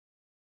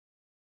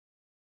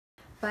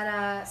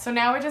But so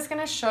now we're just going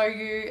to show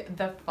you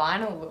the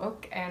final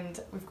look, and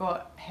we've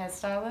got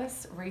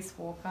hairstylist Reece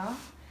Walker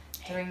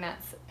doing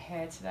Nat's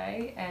hair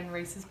today, and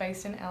Reece is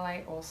based in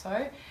LA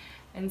also.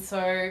 And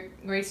so,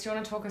 Reece, do you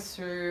want to talk us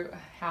through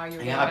how you?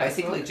 Yeah, I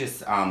basically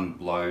just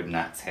blowed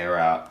Nat's hair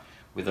out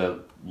with a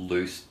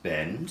loose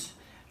bend,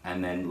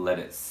 and then let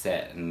it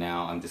set. And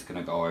now I'm just going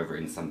to go over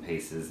it in some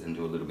pieces and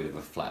do a little bit of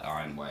a flat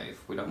iron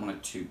wave. We don't want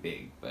it too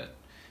big, but.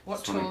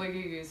 What tool are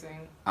you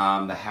using?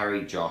 The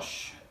Harry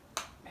Josh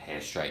hair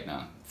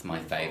straightener. It's my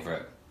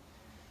favourite.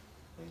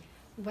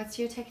 what's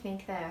your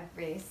technique there,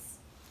 Reece?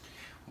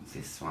 What's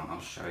this one?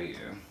 I'll show you.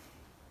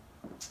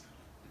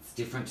 It's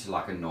different to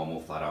like a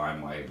normal flat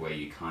iron wave where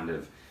you kind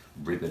of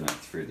ribbon it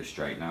through the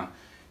straightener.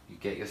 You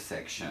get your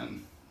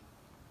section,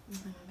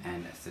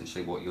 and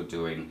essentially what you're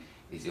doing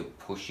is you're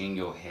pushing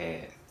your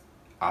hair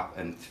up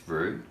and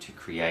through to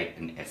create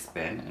an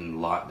S-bend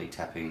and lightly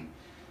tapping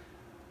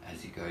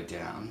as you go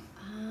down.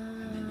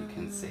 And then you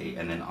can see,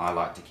 and then I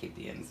like to keep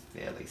the ends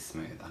fairly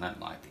smooth. I don't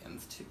like the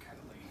ends too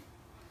curly.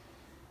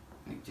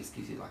 And it just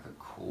gives you like a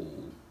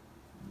cool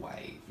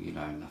wave, you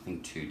know,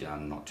 nothing too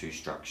done, not too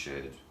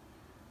structured.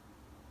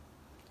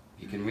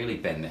 You can really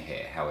bend the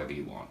hair however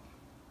you want.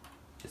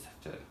 Just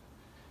have to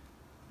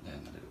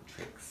learn the little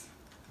tricks.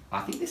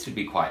 I think this would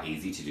be quite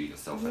easy to do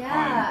yourself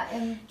at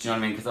home. Do you know what I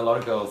mean? Because a lot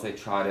of girls, they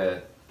try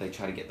to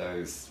get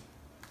those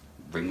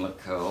ringlet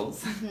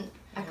curls.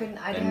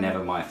 They're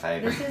never my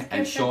favourite.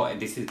 And short,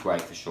 this is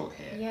great for short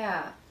hair.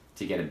 Yeah.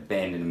 To get a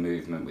bend and a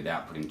movement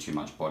without putting too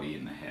much body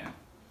in the hair.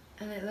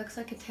 And it looks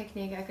like a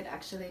technique I could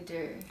actually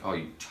do. Oh,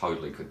 you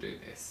totally could do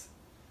this.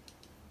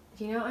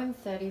 You know, I'm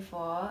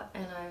 34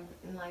 and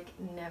I've like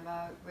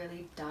never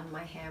really done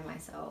my hair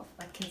myself,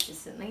 like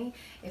consistently.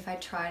 If I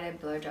try to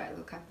blow dry,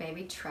 look, I've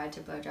maybe tried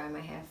to blow dry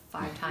my hair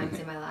 5 times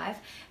in my life,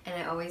 and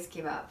I always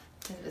give up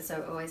because it's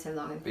always so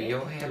long and thick. But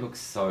your hair looks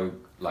so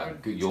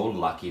like good. You're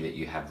lucky that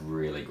you have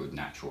really good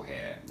natural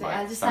hair. Like,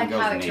 I just like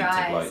how it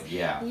dries.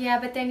 Yeah. Yeah,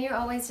 but then you're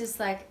always just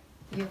like,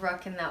 you're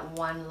rocking that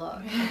one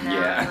look. And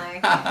now I'm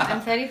like, I'm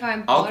 34,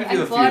 I'm bored, I'll give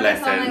you a few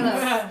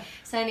lessons.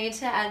 So I need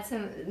to add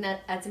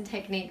some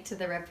technique to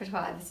the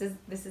repertoire.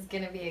 This is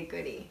gonna be a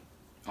goodie.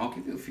 I'll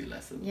give you a few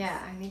lessons. Yeah,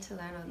 I need to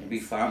learn all this. It'll be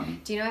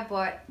fun. Do you know I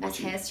bought a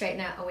hair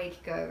straightener a week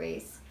ago,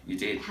 Reece? You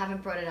did? I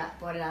haven't brought it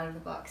out of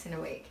the box in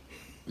a week.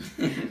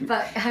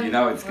 But you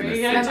know it's gonna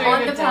sit.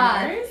 I'm on the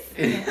path.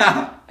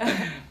 Yeah.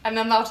 And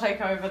then they'll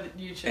take over the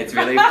YouTube. It's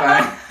really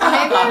fun.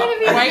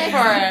 Wait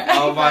for it.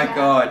 Oh my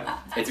god.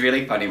 It's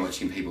really funny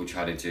watching people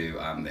try to do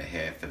their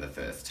hair for the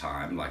first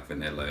time, like when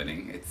they're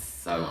learning. It's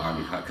so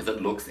uncut because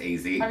it looks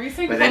easy. Have you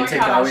seen but then to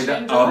go into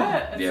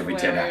it? we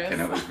did that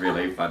and it was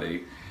really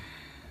funny.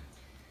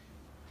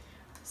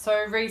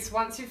 So Reece,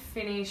 once you've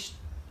finished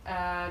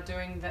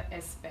doing the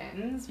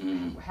S-bends,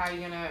 how are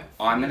you gonna?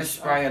 I'm gonna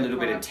spray a little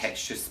bit of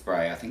texture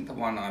spray. I think the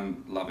one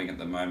I'm loving at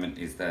the moment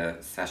is the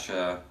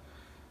Sacha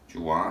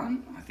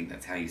Juan. I think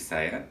that's how you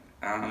say it.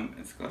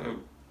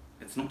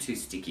 It's not too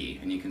sticky,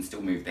 and you can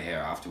still move the hair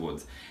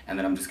afterwards. And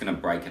then I'm just gonna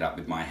break it up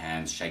with my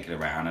hands, shake it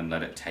around, and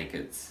let it take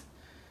its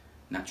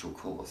natural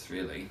course.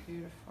 Really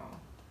beautiful.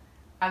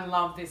 I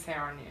love this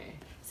hair on you.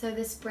 So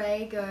the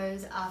spray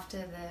goes after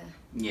the...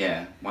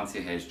 Yeah, once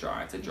your hair's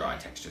dry, it's a dry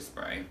texture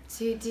spray.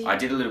 So I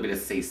did a little bit of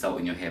sea salt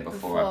in your hair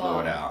before I blew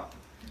it out.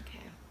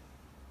 Okay.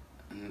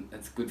 And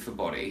it's good for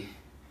body.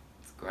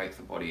 It's great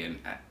for body and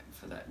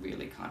for that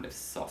really kind of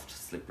soft,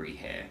 slippery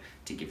hair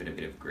to give it a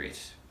bit of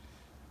grit.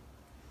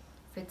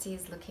 Fritzy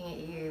is looking at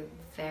you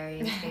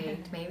very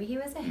intrigued. Maybe he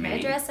was a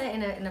hairdresser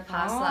in a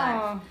past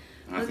life.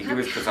 I think it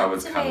was because I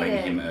was cuddling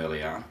him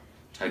earlier.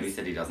 Toby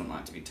said he doesn't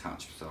like to be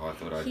touched, so I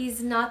thought I'd...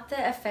 He's not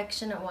the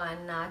affectionate one,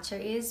 Nacho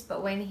is,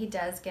 but when he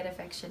does get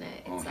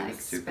affectionate, it's like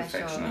super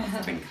special. affectionate.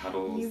 It's been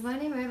cuddles. You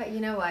want him over. You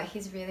know what?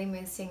 He's really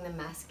missing the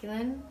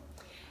masculine.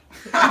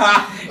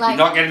 Like, you're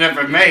not getting it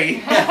from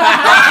me.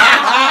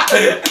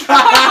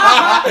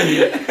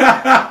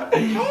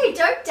 Hey,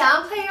 don't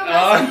downplay your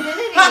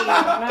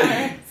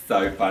masculinity.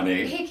 So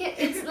funny.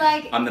 It's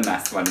like... I'm the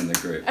masked one in the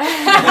group.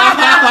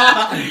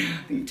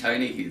 I think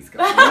Tony here's got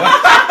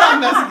more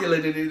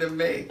masculinity than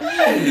me.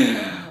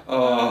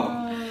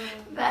 Oh,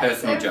 that's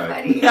personal so joke.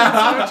 Funny.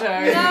 That's so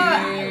joke.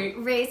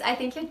 No, Reece, I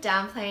think you're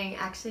downplaying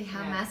actually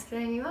how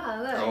masculine you are.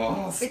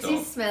 Look, it's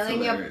you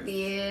smelling your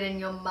beard and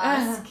your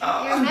musk.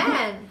 You're a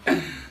man.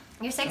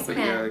 You're a sexy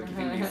man. You're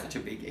giving me such a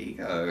big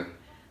ego.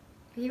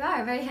 You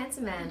are a very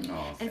handsome man.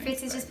 Oh, and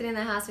Fitzy's just been in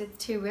the house with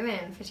 2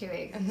 women for 2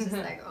 weeks. It's just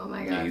like, oh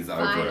my god, he's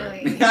finally. Over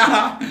it. Okay,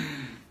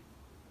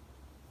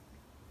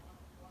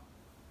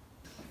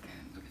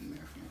 look in the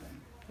mirror for me then.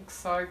 Looks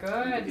so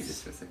good.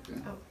 Just for a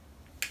second.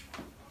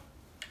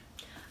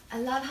 I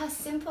love how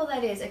simple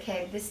that is.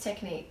 Okay, this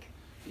technique.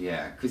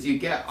 Yeah, because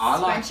I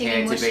like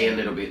hair to be a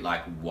little bit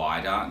like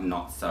wider,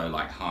 not so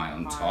like high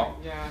on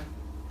top. Yeah.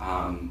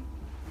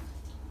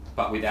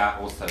 But without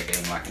also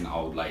being like an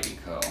old lady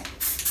curl.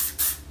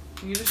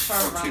 You just show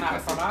around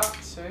that product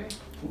too,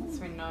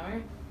 so we know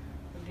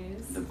what it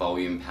is. The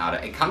volume powder.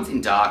 It comes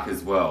in dark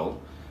as well,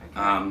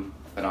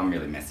 but I'm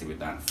really messy with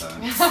that, so.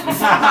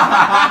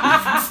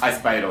 I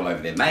spray it all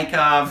over their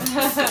makeup.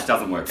 It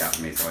doesn't work out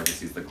for me, so I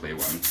just use the clear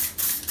one.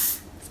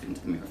 Spin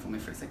to the mirror for me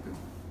for a second.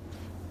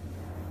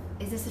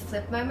 Is this a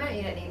flip moment?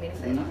 You don't need me to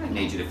flip. No, I don't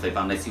need you to flip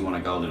unless you want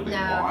to go a little bit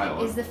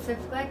wild. Is the flip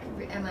like?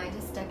 Am I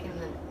just stuck in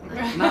the?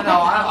 Like,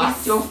 No, I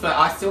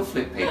still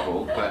flip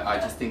people, but I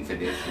just think for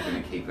this we're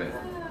gonna keep it.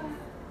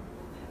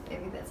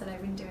 Maybe that's what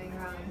I've been doing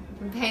wrong. I've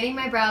been painting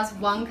my brows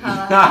one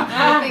color.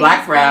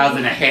 Black brows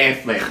and a hair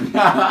flip.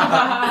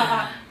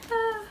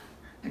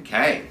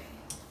 Okay.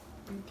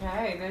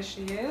 Okay, there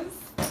she is.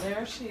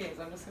 There she is.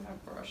 I'm just gonna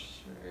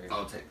brush through.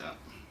 I'll take that.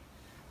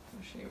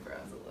 Brush your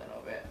brows a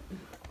little bit.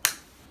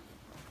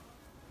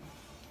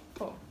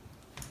 Cool.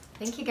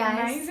 Thank you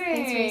guys. Amazing.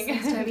 Thanks, Reece.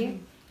 Thanks, Toby.